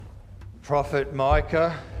Prophet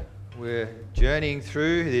Micah. We're journeying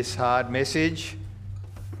through this hard message,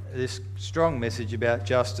 this strong message about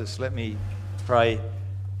justice. Let me pray.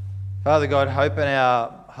 Father God, open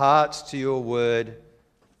our hearts to your word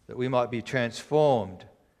that we might be transformed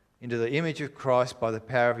into the image of Christ by the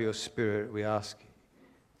power of your Spirit, we ask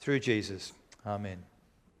through Jesus. Amen.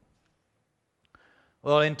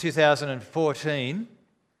 Well, in 2014,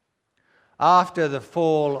 after the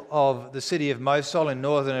fall of the city of Mosul in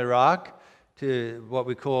northern Iraq to what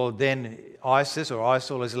we call then ISIS or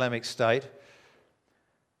ISIL Islamic State,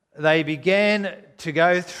 they began to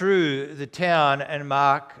go through the town and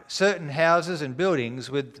mark certain houses and buildings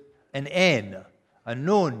with an N, a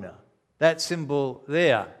Nun, that symbol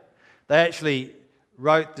there. They actually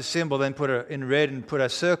wrote the symbol, then put it in red and put a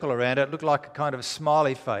circle around it. It looked like a kind of a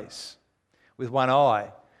smiley face with one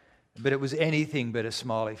eye, but it was anything but a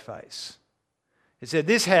smiley face. It said,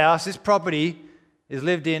 this house, this property, is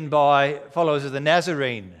lived in by followers of the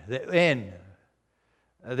Nazarene, the N.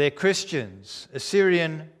 They're Christians,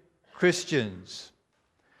 Assyrian Christians.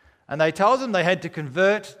 And they told them they had to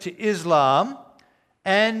convert to Islam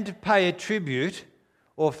and pay a tribute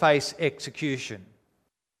or face execution.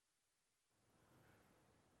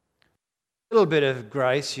 A little bit of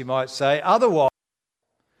grace, you might say. Otherwise,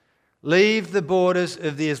 leave the borders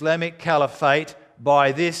of the Islamic Caliphate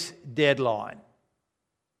by this deadline.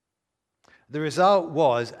 The result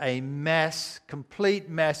was a complete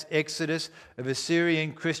mass exodus of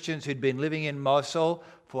Assyrian Christians who'd been living in Mosul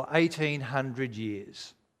for 1,800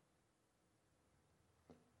 years.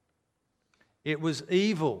 It was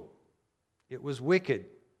evil. It was wicked.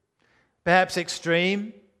 Perhaps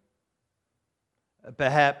extreme,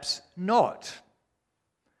 perhaps not.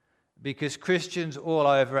 Because Christians all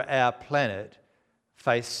over our planet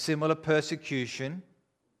face similar persecution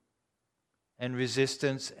and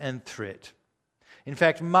resistance and threat. In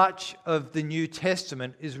fact, much of the New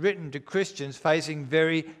Testament is written to Christians facing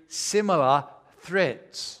very similar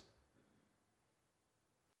threats.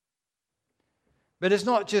 But it's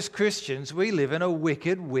not just Christians. We live in a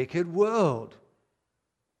wicked, wicked world.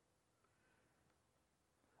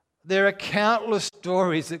 There are countless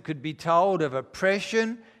stories that could be told of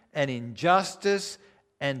oppression and injustice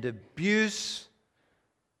and abuse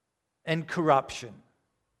and corruption.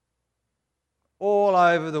 All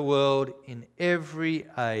over the world, in every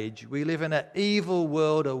age. We live in an evil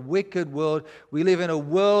world, a wicked world. We live in a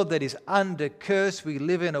world that is under curse. We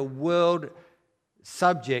live in a world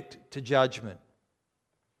subject to judgment.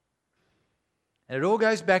 And it all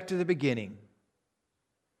goes back to the beginning.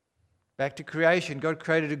 Back to creation. God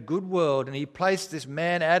created a good world and He placed this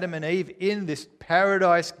man, Adam and Eve, in this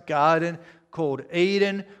paradise garden called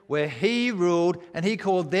Eden, where He ruled, and He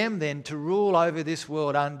called them then to rule over this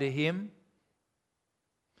world under Him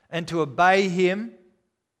and to obey Him.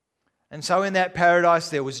 And so in that paradise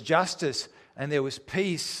there was justice and there was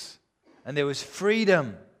peace and there was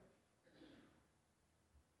freedom.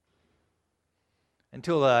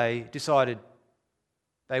 Until they decided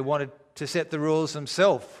they wanted to set the rules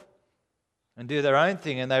themselves and do their own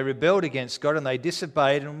thing, and they rebelled against God and they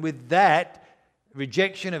disobeyed. And with that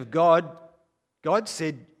rejection of God, God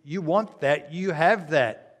said, you want that, you have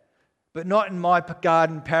that, but not in my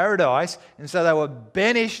garden paradise. And so they were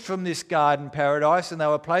banished from this garden paradise and they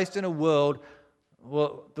were placed in a world,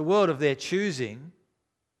 well, the world of their choosing,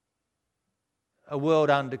 a world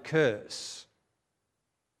under curse.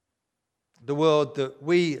 The world that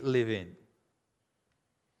we live in.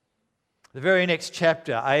 The very next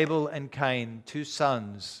chapter, Abel and Cain, two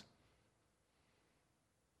sons.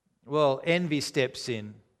 Well, envy steps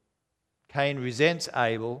in. Cain resents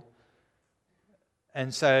Abel,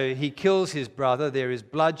 and so he kills his brother. There is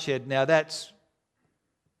bloodshed. Now that's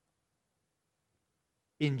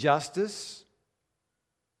injustice,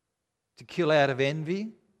 to kill out of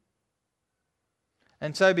envy.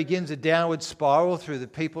 And so begins a downward spiral through the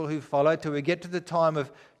people who follow till we get to the time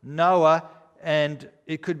of Noah, and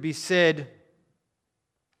it could be said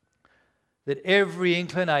that every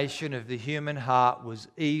inclination of the human heart was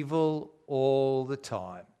evil all the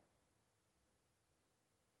time.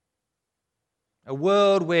 A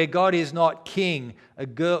world where God is not king, a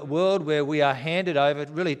world where we are handed over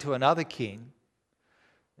really to another king,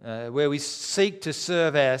 where we seek to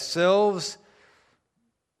serve ourselves,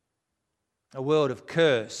 a world of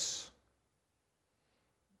curse.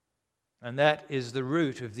 And that is the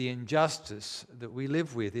root of the injustice that we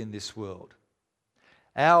live with in this world.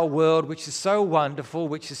 Our world, which is so wonderful,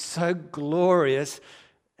 which is so glorious,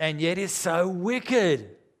 and yet is so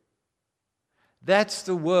wicked. That's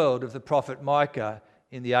the world of the prophet Micah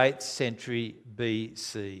in the 8th century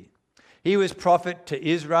BC. He was prophet to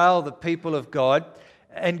Israel, the people of God,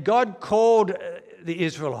 And God called the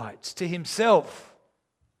Israelites to himself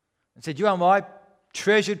and said, you are my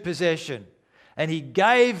treasured possession. And he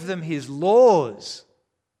gave them his laws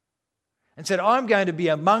and said, I'm going to be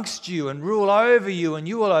amongst you and rule over you and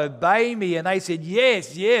you will obey me. And they said,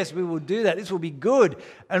 yes, we will do that. This will be good.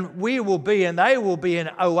 And we will be, and they will be, an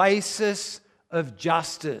oasis of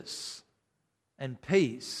justice and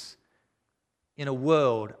peace in a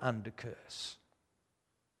world under curse.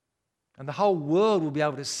 And the whole world will be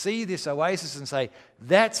able to see this oasis and say,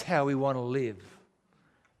 that's how we want to live.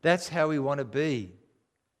 That's how we want to be.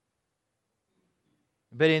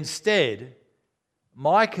 But instead,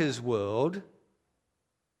 Micah's world,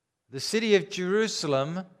 the city of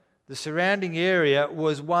Jerusalem, the surrounding area,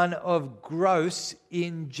 was one of gross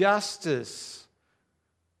injustice,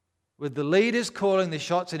 with the leaders calling the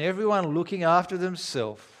shots and everyone looking after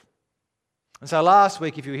themselves. And so last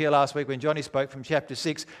week, if you were here last week when Johnny spoke from chapter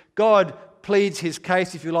 6, God pleads his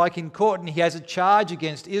case, if you like, in court, and he has a charge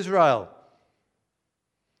against Israel.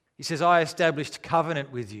 He says, I established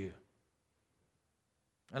covenant with you,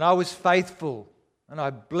 and I was faithful, and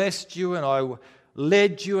I blessed you, and I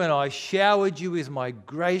led you, and I showered you with my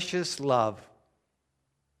gracious love.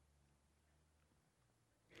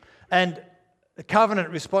 And the covenant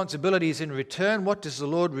responsibilities in return, what does the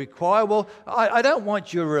Lord require? Well, I don't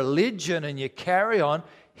want your religion and your carry on.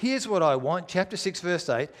 Here's what I want. Chapter 6, verse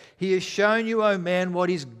 8. He has shown you, O man, what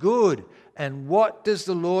is good. And what does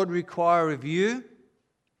the Lord require of you?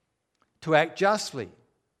 To act justly,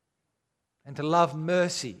 and to love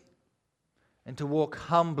mercy, and to walk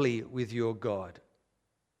humbly with your God.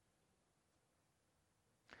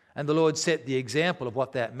 And the Lord set the example of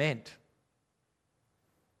what that meant.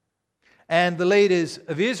 And the leaders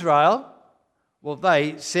of Israel, well,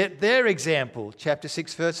 they set their example. Chapter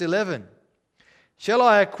 6, verse 11. Shall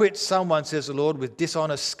I acquit someone, says the Lord, with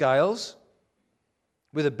dishonest scales,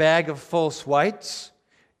 with a bag of false weights?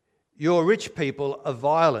 Your rich people are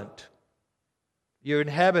violent. Your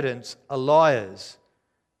inhabitants are liars,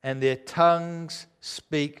 and their tongues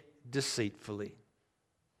speak deceitfully.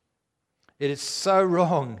 It is so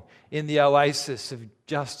wrong in the oasis of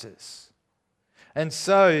justice. And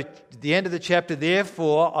so, at the end of the chapter,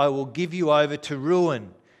 therefore, I will give you over to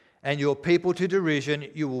ruin, and your people to derision.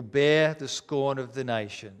 You will bear the scorn of the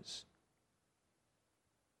nations.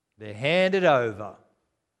 They're handed over.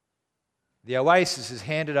 The oasis is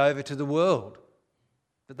handed over to the world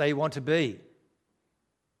that they want to be.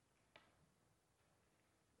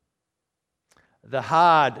 The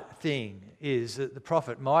hard thing is that the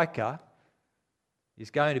prophet Micah is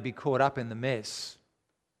going to be caught up in the mess.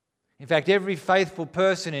 In fact, every faithful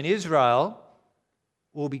person in Israel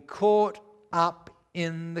will be caught up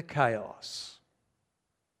in the chaos.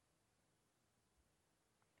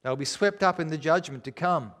 They'll be swept up in the judgment to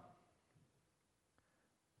come.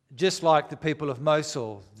 Just like the people of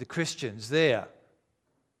Mosul, the Christians there,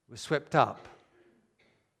 were swept up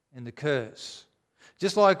in the curse.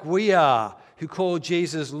 Just like we are, who call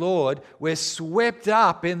Jesus Lord, we're swept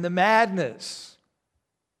up in the madness.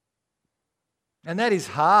 And that is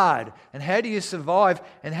hard. And how do you survive?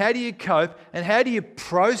 And how do you cope? And how do you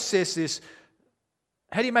process this?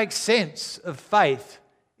 How do you make sense of faith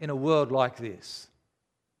in a world like this?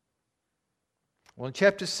 Well, in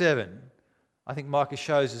chapter 7, I think Micah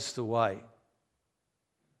shows us the way.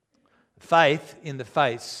 Faith in the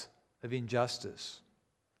face of injustice.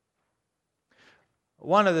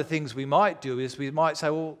 One of the things we might do is we might say,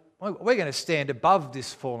 well, we're going to stand above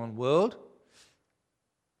this fallen world.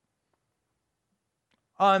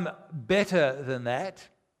 I'm better than that.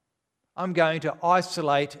 I'm going to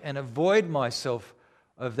isolate and avoid myself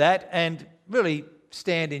of that and really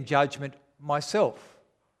stand in judgment myself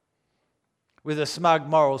with a smug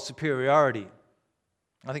moral superiority.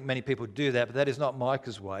 I think many people do that, but that is not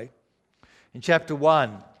Micah's way. In chapter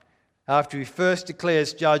 1, after he first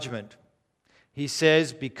declares judgment, he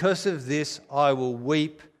says, because of this I will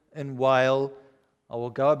weep and wail. I will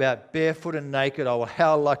go about barefoot and naked. I will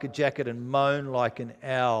howl like a jacket and moan like an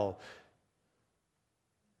owl.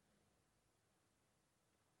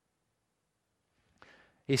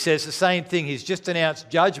 He says the same thing. He's just announced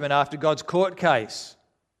judgment after God's court case.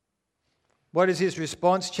 What is his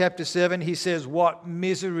response? Chapter 7, he says, what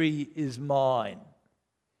misery is mine?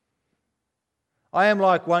 I am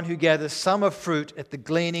like one who gathers summer fruit at the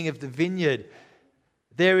gleaning of the vineyard.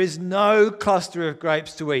 There is no cluster of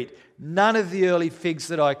grapes to eat, none of the early figs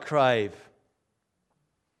that I crave.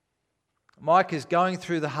 Micah is going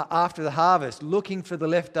through after the harvest, looking for the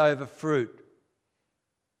leftover fruit.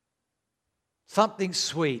 Something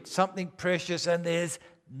sweet, something precious, and there's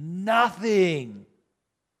nothing.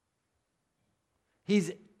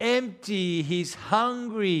 He's empty. He's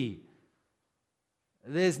hungry.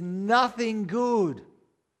 There's nothing good.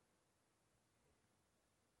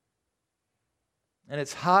 And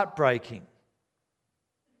it's heartbreaking.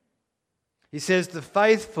 He says, the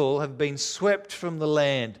faithful have been swept from the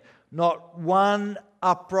land. Not one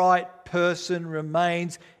upright person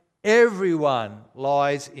remains. Everyone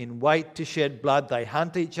lies in wait to shed blood. They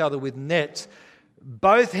hunt each other with nets.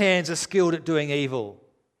 Both hands are skilled at doing evil.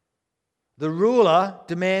 The ruler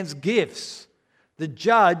demands gifts. The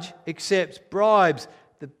judge accepts bribes.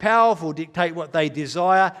 The powerful dictate what they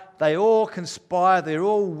desire. They all conspire. They're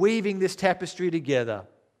all weaving this tapestry together.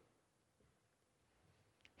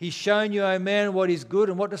 He's shown you, O man, what is good,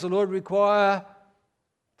 and what does the Lord require?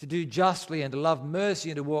 To do justly and to love mercy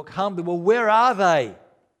and to walk humbly. Well, where are they?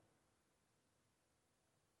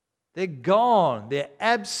 They're gone. They're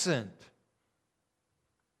absent.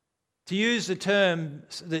 To use the term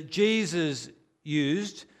that Jesus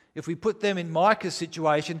used, if we put them in Micah's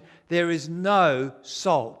situation, there is no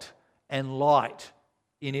salt and light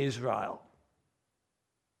in Israel.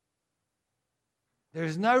 There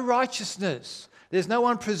is no righteousness. There's no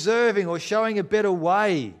one preserving or showing a better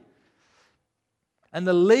way. And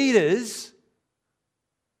the leaders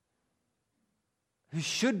who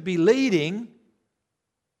should be leading,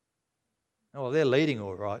 oh, they're leading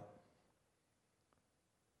all right.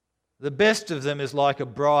 The best of them is like a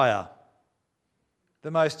briar,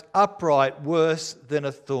 the most upright worse than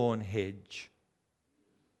a thorn hedge.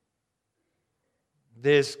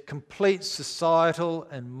 There's complete societal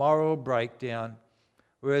and moral breakdown,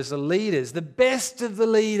 whereas the leaders, the best of the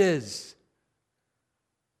leaders,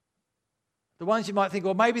 the ones you might think,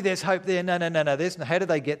 well, maybe there's hope there. No. How did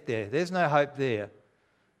they get there? There's no hope there.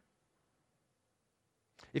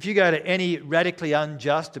 If you go to any radically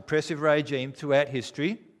unjust, oppressive regime throughout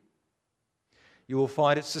history, you will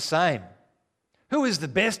find it's the same. Who is the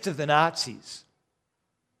best of the Nazis?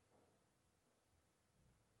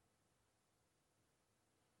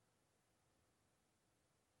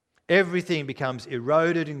 Everything becomes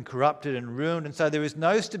eroded and corrupted and ruined, and so there is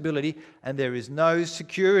no stability and there is no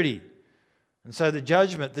security. And so the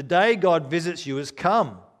judgment, the day God visits you, has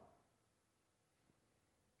come.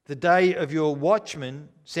 The day of your watchman,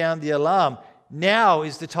 sound the alarm. Now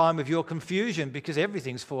is the time of your confusion because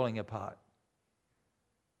everything's falling apart.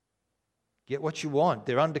 Get what you want.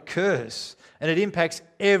 They're under curse. And it impacts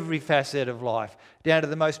every facet of life, down to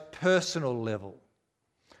the most personal level.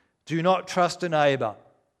 Do not trust a neighbour.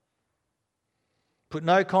 Put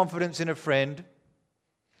no confidence in a friend.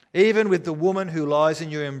 Even with the woman who lies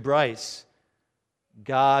in your embrace,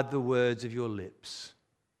 guard the words of your lips.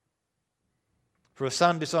 For a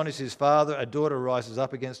son dishonors his father, a daughter rises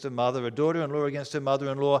up against her mother, a daughter-in-law against her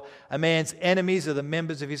mother-in-law. A man's enemies are the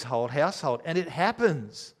members of his whole household. And it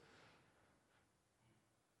happens.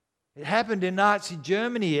 It happened in Nazi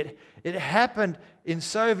Germany. It happened in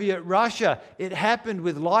Soviet Russia. It happened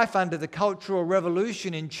with life under the Cultural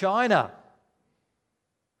Revolution in China.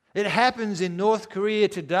 It happens in North Korea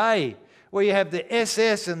today, where you have the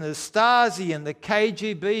SS and the Stasi and the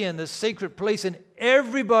KGB and the secret police, and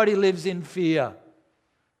everybody lives in fear.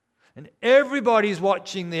 And everybody's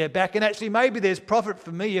watching their back. And actually, maybe there's profit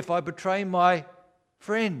for me if I betray my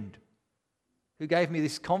friend who gave me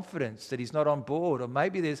this confidence that he's not on board. Or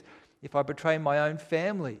maybe there's if I betray my own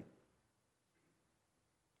family.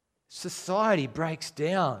 Society breaks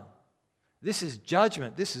down. This is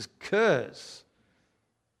judgment. This is curse.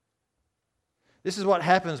 This is what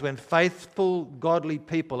happens when faithful, godly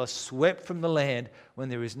people are swept from the land when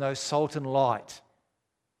there is no salt and light.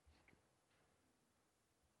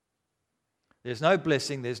 There's no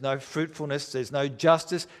blessing, there's no fruitfulness, there's no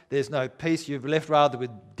justice, there's no peace. You're left rather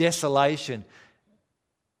with desolation,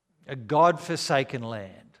 a God-forsaken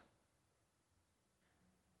land.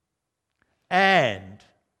 And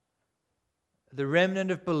the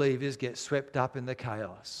remnant of believers get swept up in the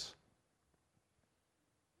chaos.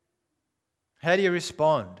 How do you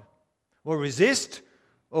respond? Well, resist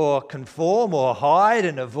or conform or hide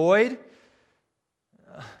and avoid?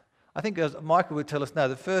 I think as Michael would tell us, no,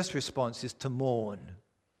 the first response is to mourn.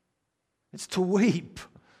 It's to weep.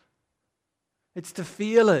 It's to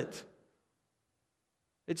feel it.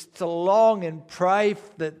 It's to long and pray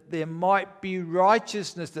that there might be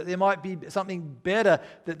righteousness, that there might be something better,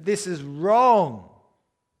 that this is wrong.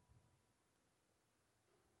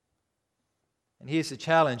 And here's the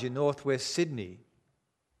challenge in northwest Sydney.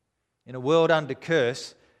 In a world under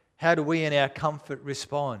curse, how do we in our comfort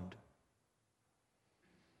respond?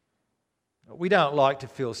 We don't like to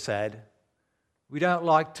feel sad. We don't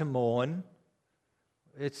like to mourn.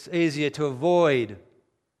 It's easier to avoid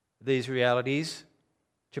these realities.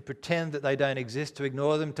 to pretend that they don't exist, to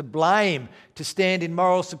ignore them, to blame, to stand in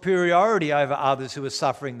moral superiority over others who are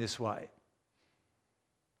suffering this way.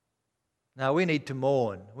 Now, we need to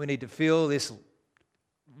mourn. We need to feel this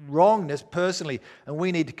wrongness personally, and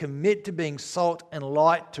we need to commit to being salt and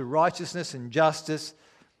light, to righteousness and justice.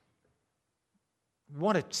 We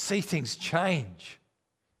want to see things change.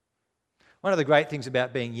 One of the great things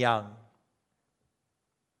about being young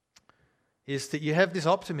is that you have this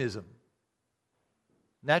optimism.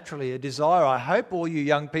 Naturally, a desire, I hope all you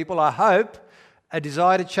young people, I hope, a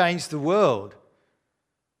desire to change the world,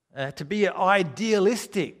 to be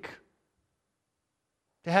idealistic,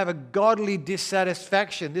 to have a godly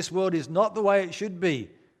dissatisfaction. This world is not the way it should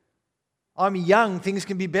be. I'm young, things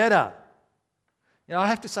can be better. You know, I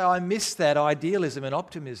have to say I miss that idealism and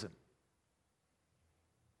optimism.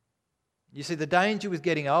 You see, the danger with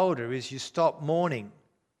getting older is you stop mourning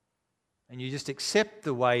and you just accept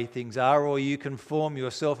the way things are, or you conform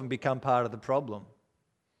yourself and become part of the problem.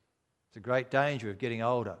 It's a great danger of getting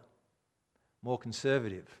older, more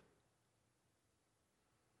conservative.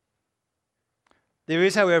 There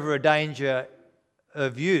is, however, a danger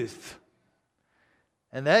of youth,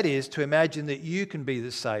 and that is to imagine that you can be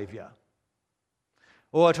the saviour,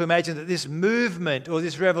 or to imagine that this movement or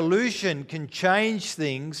this revolution can change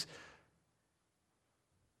things.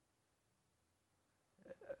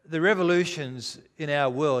 The revolutions in our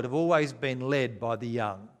world have always been led by the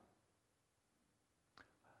young,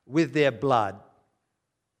 with their blood.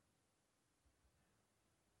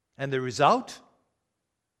 And the result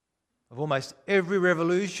of almost every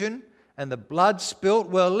revolution and the blood spilt,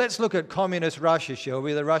 well, let's look at communist Russia, shall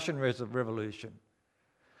we? The Russian Revolution.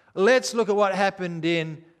 Let's look at what happened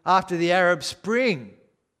after the Arab Spring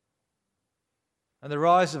and the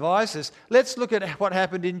rise of ISIS. Let's look at what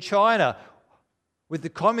happened in China with the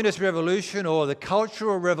Communist Revolution or the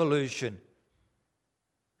Cultural Revolution.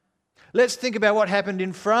 Let's think about what happened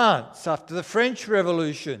in France after the French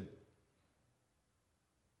Revolution.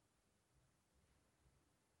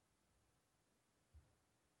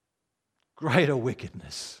 Greater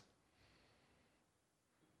wickedness.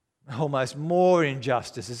 Almost more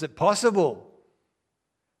injustice. Is it possible?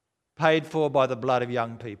 Paid for by the blood of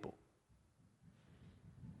young people.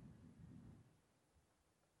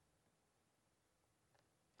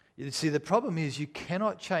 You see, the problem is you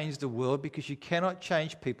cannot change the world because you cannot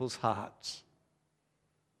change people's hearts.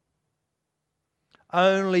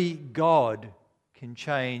 Only God can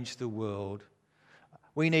change the world.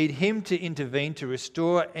 We need Him to intervene to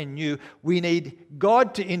restore and renew. We need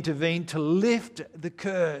God to intervene to lift the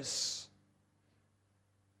curse.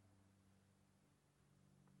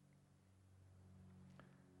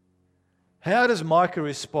 How does Micah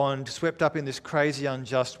respond, swept up in this crazy,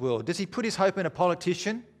 unjust world? Does he put his hope in a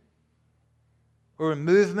politician? Or a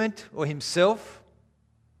movement, or himself?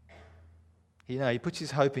 He puts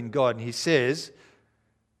his hope in God, and he says,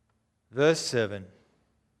 verse 7,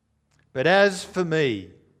 "But as for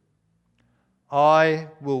me, I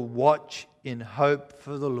will watch in hope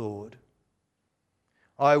for the Lord.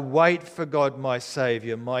 I wait for God my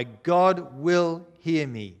Saviour. My God will hear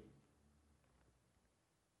me."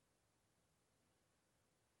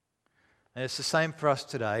 And it's the same for us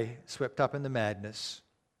today, swept up in the madness.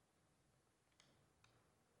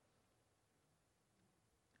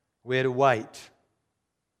 We're to wait.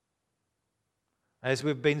 As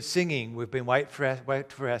we've been singing, we've been wait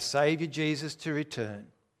for our Saviour Jesus to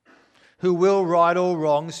return, who will right all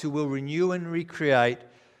wrongs, who will renew and recreate,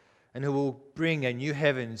 and who will bring a new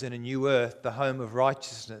heavens and a new earth, the home of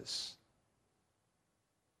righteousness.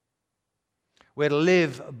 We're to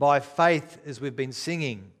live by faith, as we've been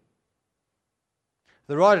singing.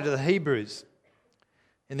 The writer to the Hebrews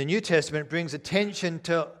in the New Testament brings attention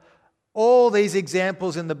to all these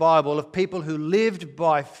examples in the Bible of people who lived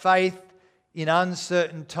by faith in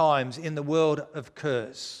uncertain times in the world of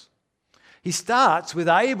curse. He starts with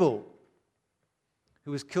Abel,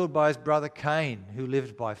 who was killed by his brother Cain, who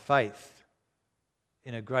lived by faith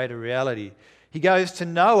in a greater reality. He goes to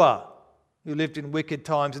Noah, who lived in wicked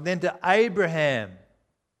times, and then to Abraham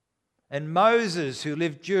and Moses, who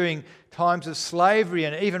lived during times of slavery,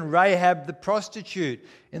 and even Rahab the prostitute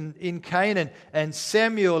in Canaan, and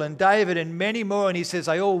Samuel and David and many more. And he says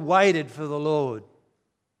they all waited for the Lord.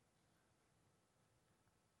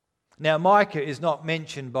 Now Micah is not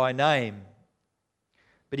mentioned by name,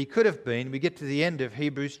 but he could have been. We get to the end of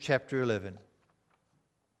Hebrews chapter 11.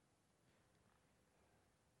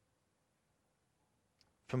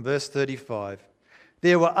 From verse 35.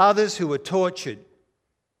 "There were others who were tortured,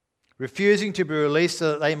 refusing to be released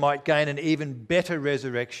so that they might gain an even better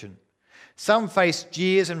resurrection. Some faced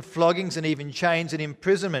jeers and floggings and even chains and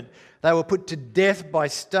imprisonment. They were put to death by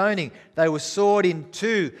stoning. They were sawed in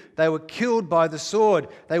two. They were killed by the sword.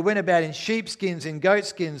 They went about in sheepskins and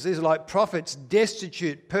goatskins. These are like prophets,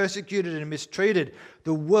 destitute, persecuted and mistreated.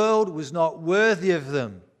 The world was not worthy of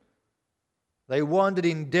them. They wandered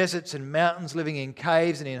in deserts and mountains, living in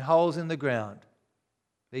caves and in holes in the ground.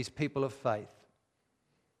 These people of faith.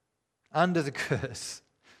 Under the curse.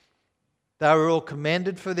 They were all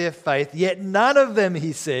commended for their faith, yet none of them,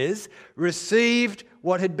 he says, received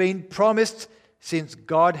what had been promised, since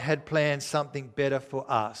God had planned something better for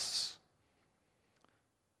us,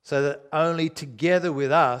 so that only together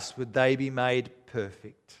with us would they be made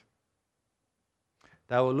perfect.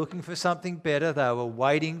 They were looking for something better. They were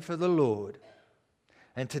waiting for the Lord.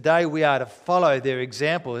 And today we are to follow their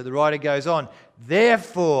example. The writer goes on,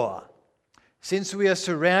 therefore, since we are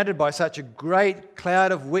surrounded by such a great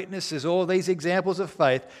cloud of witnesses, all these examples of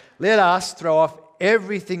faith, let us throw off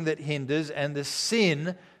everything that hinders and the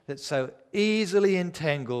sin that so easily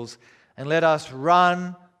entangles, and let us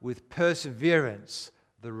run with perseverance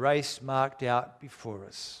the race marked out before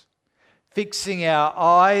us, fixing our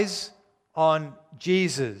eyes on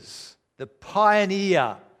Jesus, the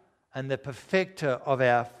pioneer and the perfecter of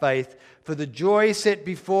our faith. For the joy set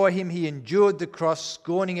before him, he endured the cross,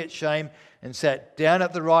 scorning its shame, and sat down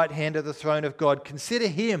at the right hand of the throne of God. Consider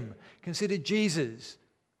him, consider Jesus,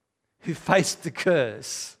 who faced the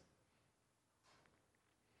curse,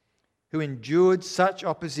 who endured such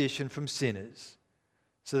opposition from sinners,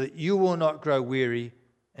 so that you will not grow weary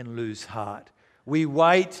and lose heart. We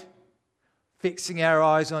wait, fixing our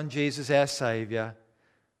eyes on Jesus, our Saviour,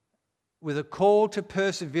 with a call to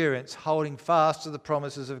perseverance, holding fast to the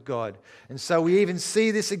promises of God. And so we even see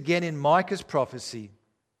this again in Micah's prophecy.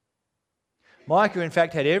 Micah, in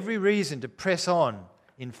fact, had every reason to press on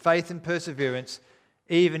in faith and perseverance,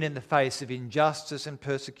 even in the face of injustice and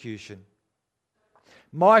persecution.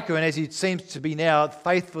 Micah, and as he seems to be now,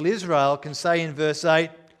 faithful Israel, can say in verse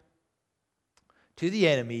 8 to the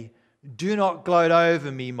enemy, do not gloat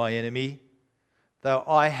over me, my enemy. Though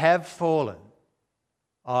I have fallen,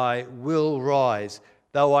 I will rise.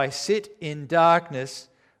 Though I sit in darkness,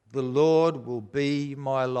 the Lord will be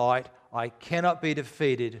my light. I cannot be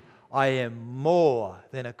defeated. I am more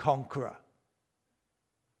than a conqueror.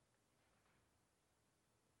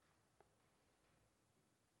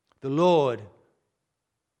 The Lord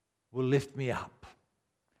will lift me up.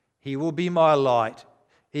 He will be my light,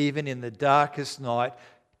 even in the darkest night.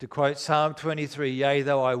 To quote Psalm 23, yea,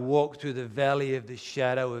 though I walk through the valley of the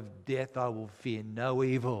shadow of death, I will fear no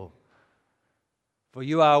evil. For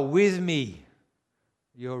you are with me.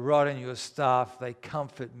 Your rod and your staff, they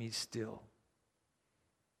comfort me still.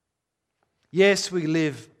 Yes, we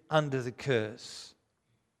live under the curse.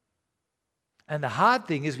 And the hard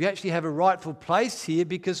thing is we actually have a rightful place here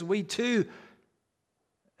because we too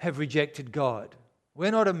have rejected God.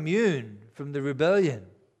 We're not immune from the rebellion.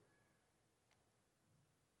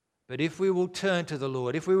 But if we will turn to the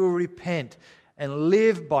Lord, if we will repent and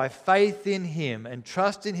live by faith in Him and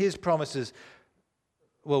trust in His promises,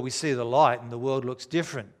 well, we see the light and the world looks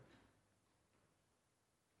different.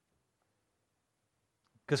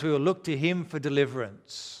 Because we will look to Him for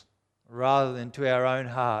deliverance rather than to our own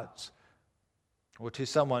hearts or to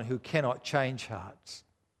someone who cannot change hearts.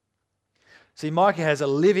 See, Micah has a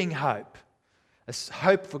living hope, a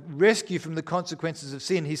hope for rescue from the consequences of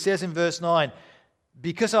sin. He says in verse 9,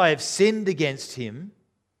 because I have sinned against Him,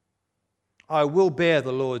 I will bear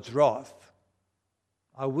the Lord's wrath.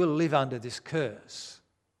 I will live under this curse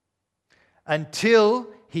until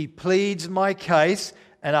He pleads my case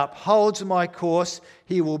and upholds my course.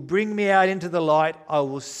 He will bring me out into the light. I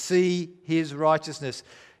will see His righteousness.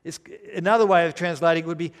 Another way of translating it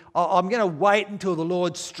would be, I'm going to wait until the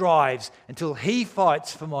Lord strives, until He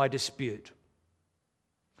fights for my dispute,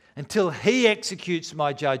 until He executes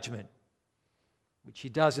my judgment, which He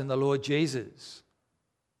does in the Lord Jesus.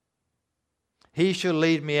 He shall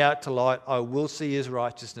lead me out to light. I will see His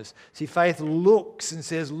righteousness. See, faith looks and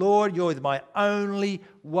says, Lord, You're my only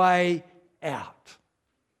way out.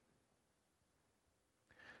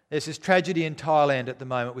 There's this tragedy in Thailand at the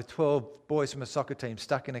moment with 12 boys from a soccer team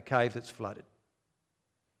stuck in a cave that's flooded.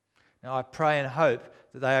 Now, I pray and hope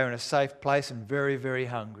that they are in a safe place and very, very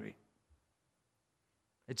hungry.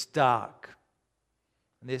 It's dark.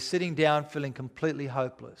 And they're sitting down feeling completely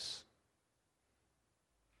hopeless.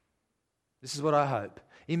 This is what I hope.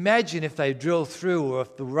 Imagine if they drill through or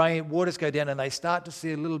if the waters go down and they start to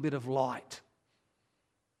see a little bit of light.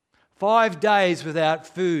 5 days without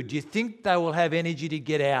food. Do you think they will have energy to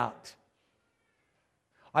get out?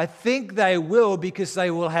 I think they will, because they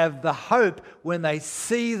will have the hope when they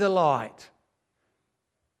see the light.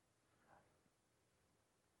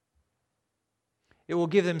 It will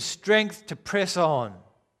give them strength to press on.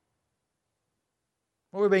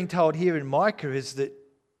 What we're being told here in Micah is that,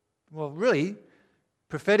 well, really,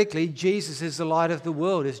 prophetically, Jesus is the light of the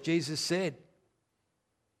world, as Jesus said.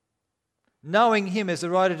 Knowing Him, as the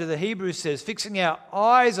writer to the Hebrews says, fixing our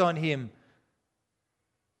eyes on Him,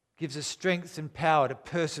 gives us strength and power to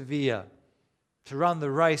persevere, to run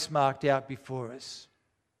the race marked out before us,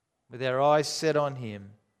 with our eyes set on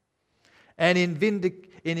Him. And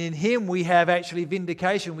in Him we have actually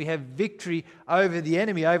vindication. We have victory over the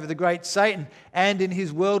enemy, over the great Satan, and in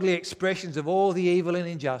His worldly expressions of all the evil and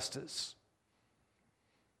injustice.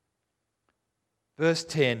 Verse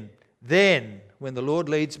 10, then, when the Lord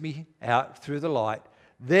leads me out through the light,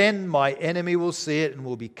 then my enemy will see it and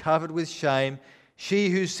will be covered with shame. She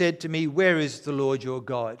who said to me, where is the Lord your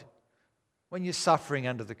God? When you're suffering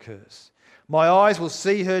under the curse. My eyes will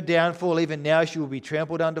see her downfall. Even now she will be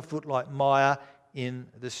trampled underfoot like mire in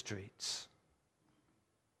the streets.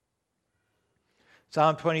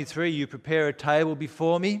 Psalm 23, you prepare a table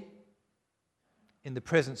before me in the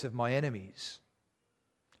presence of my enemies.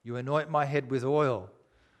 You anoint my head with oil.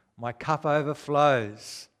 My cup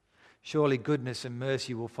overflows. Surely goodness and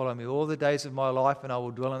mercy will follow me all the days of my life, and I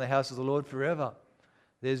will dwell in the house of the Lord forever.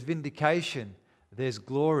 There's vindication. There's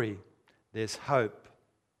glory. There's hope.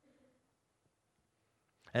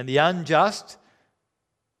 And the unjust,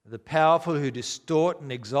 the powerful who distort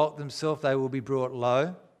and exalt themselves, they will be brought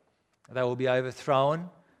low. They will be overthrown.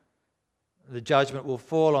 The judgment will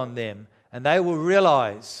fall on them. And they will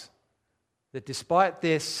realize that despite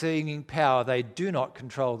their seeming power, they do not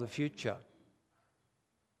control the future.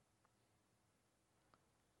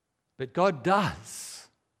 But God does.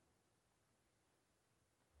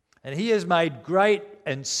 And He has made great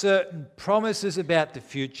and certain promises about the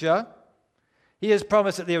future. He has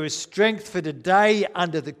promised that there is strength for today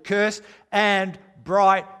under the curse and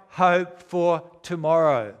bright hope for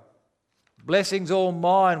tomorrow. Blessings all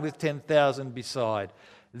mine with 10,000 beside.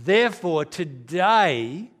 Therefore,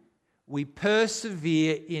 today we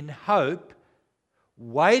persevere in hope,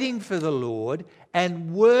 waiting for the Lord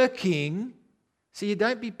and working. So you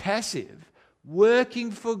don't be passive, working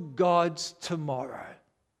for God's tomorrow.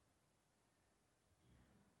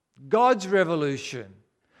 God's revolution.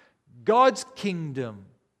 God's kingdom,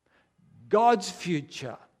 God's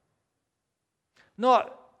future.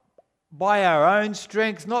 Not by our own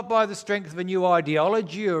strength, not by the strength of a new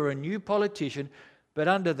ideology or a new politician, but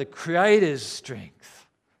under the Creator's strength,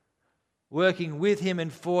 working with Him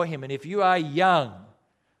and for Him. And if you are young,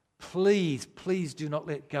 please do not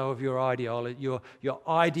let go of your ideology, your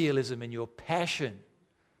idealism and your passion,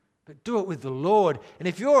 but do it with the Lord. And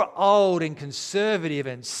if you're old and conservative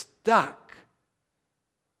and stuck,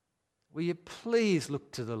 will you please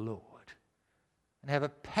look to the Lord and have a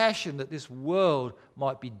passion that this world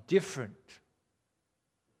might be different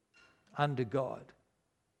under God?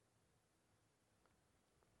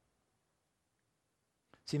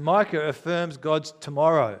 See, Micah affirms God's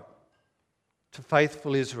tomorrow to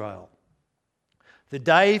faithful Israel. The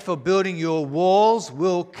day for building your walls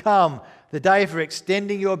will come. The day for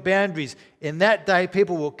extending your boundaries. In that day,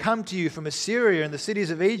 people will come to you from Assyria and the cities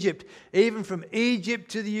of Egypt, even from Egypt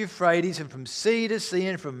to the Euphrates, and from sea to sea,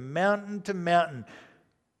 and from mountain to mountain.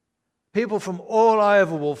 People from all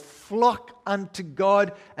over will flock unto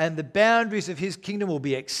God, and the boundaries of His kingdom will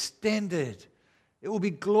be extended. It will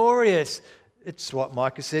be glorious. It's what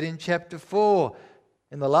Micah said in chapter 4.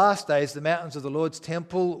 In the last days, the mountains of the Lord's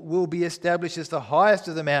temple will be established as the highest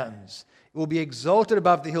of the mountains. It will be exalted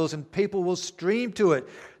above the hills, and people will stream to it.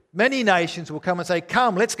 Many nations will come and say,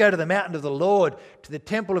 come, let's go to the mountain of the Lord, to the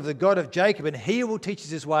temple of the God of Jacob, and He will teach us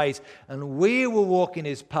His ways, and we will walk in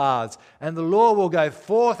His paths. And the Lord will go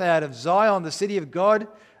forth out of Zion, the city of God,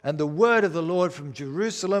 and the word of the Lord from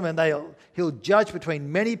Jerusalem, and He'll judge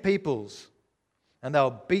between many peoples. And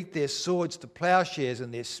they'll beat their swords to plowshares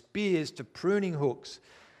and their spears to pruning hooks.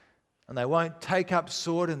 And they won't take up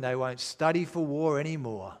sword, and they won't study for war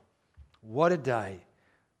anymore. What a day.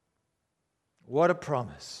 What a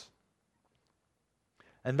promise.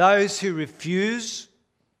 And those who refuse,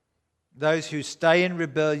 those who stay in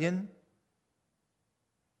rebellion,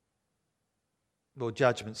 well,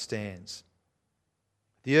 judgment stands.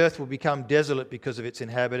 The earth will become desolate because of its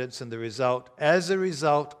inhabitants, and as a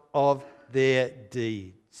result of their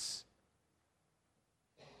deeds.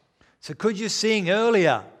 So could you sing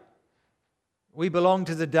earlier, we belong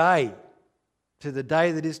to the day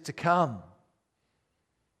that is to come?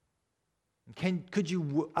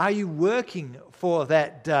 Are you working for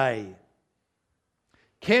that day?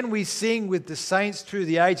 Can we sing with the saints through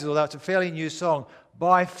the ages, although it's a fairly new song,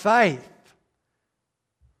 by faith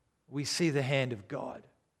we see the hand of God.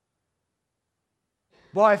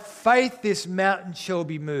 By faith this mountain shall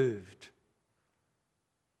be moved.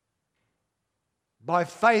 By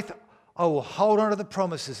faith I will hold on to the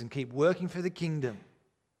promises and keep working for the kingdom.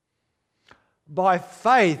 By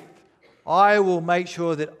faith I will make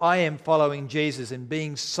sure that I am following Jesus and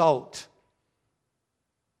being salt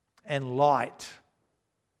and light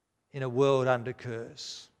in a world under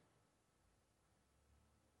curse.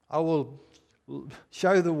 I will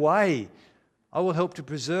show the way. I will help to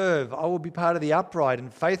preserve. I will be part of the upright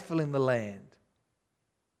and faithful in the land.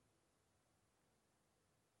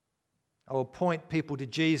 I will point people to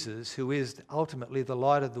Jesus, who is ultimately the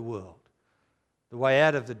light of the world, the way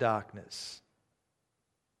out of the darkness.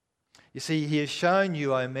 You see, he has shown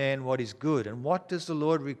you, O man, what is good. And what does the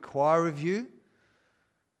Lord require of you?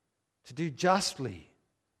 To do justly,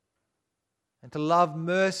 and to love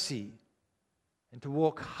mercy, and to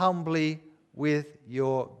walk humbly with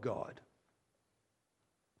your God.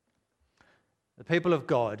 The people of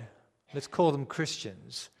God, let's call them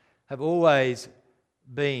Christians, have always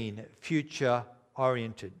been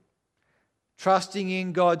future-oriented, trusting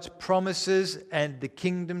in God's promises and the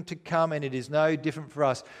kingdom to come, and it is no different for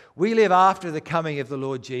us. We live after the coming of the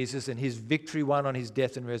Lord Jesus and his victory won on his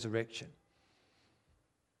death and resurrection.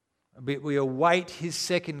 We await his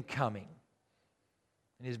second coming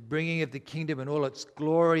and his bringing of the kingdom in all its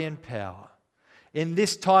glory and power. In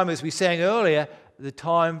this time, as we sang earlier, the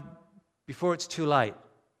time before it's too late,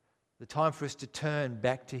 the time for us to turn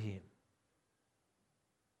back to him.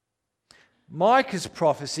 Micah's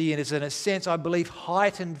prophecy is, in a sense, I believe,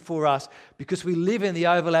 heightened for us because we live in the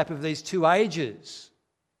overlap of these two ages.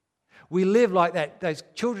 We live like that, those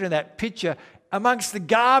children in that picture, amongst the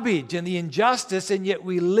garbage and the injustice, and yet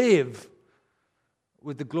we live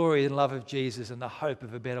with the glory and love of Jesus and the hope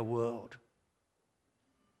of a better world.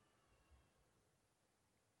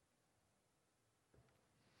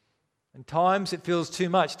 And times it feels too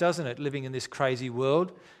much, doesn't it, living in this crazy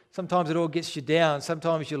world? Sometimes it all gets you down.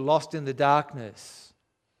 Sometimes you're lost in the darkness.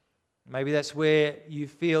 Maybe that's where you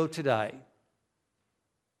feel today.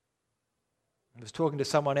 I was talking to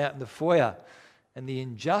someone out in the foyer, and the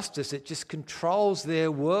injustice, it just controls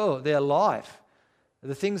their world, their life,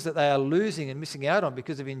 the things that they are losing and missing out on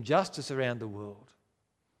because of injustice around the world.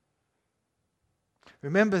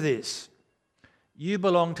 Remember this: you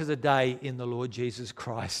belong to the day in the Lord Jesus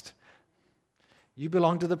Christ. You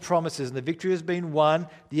belong to the promises, and the victory has been won.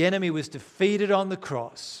 The enemy was defeated on the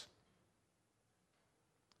cross.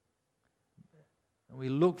 And we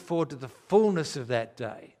look forward to the fullness of that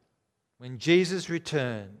day when Jesus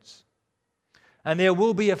returns. And there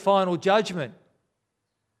will be a final judgment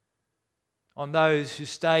on those who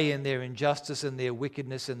stay in their injustice and their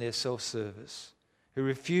wickedness and their self-service, who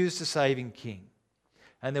refuse the saving King.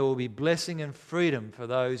 And there will be blessing and freedom for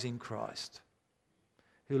those in Christ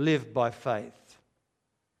who live by faith.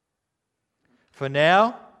 For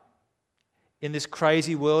now, in this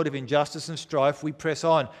crazy world of injustice and strife, we press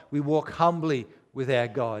on. We walk humbly with our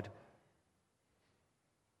God.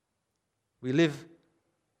 We live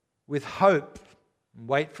with hope and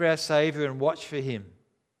wait for our Saviour and watch for him.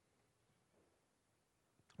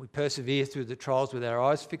 We persevere through the trials with our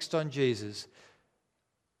eyes fixed on Jesus,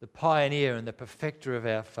 the pioneer and the perfecter of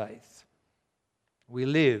our faith. We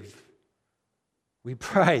live, we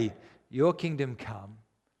pray, your kingdom come.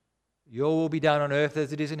 Your will be done on earth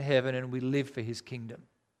as it is in heaven, and we live for his kingdom.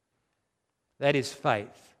 That is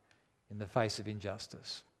faith in the face of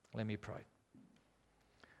injustice. Let me pray.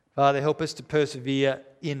 Father, help us to persevere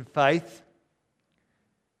in faith.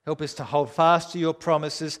 Help us to hold fast to your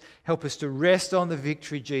promises. Help us to rest on the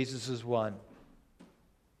victory Jesus has won.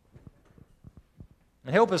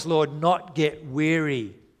 And help us, Lord, not get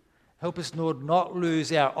weary. Help us, Lord, not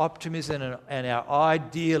lose our optimism and our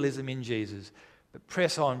idealism in Jesus, but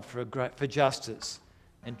press on for justice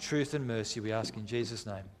and truth and mercy, we ask in Jesus'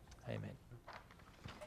 name. Amen.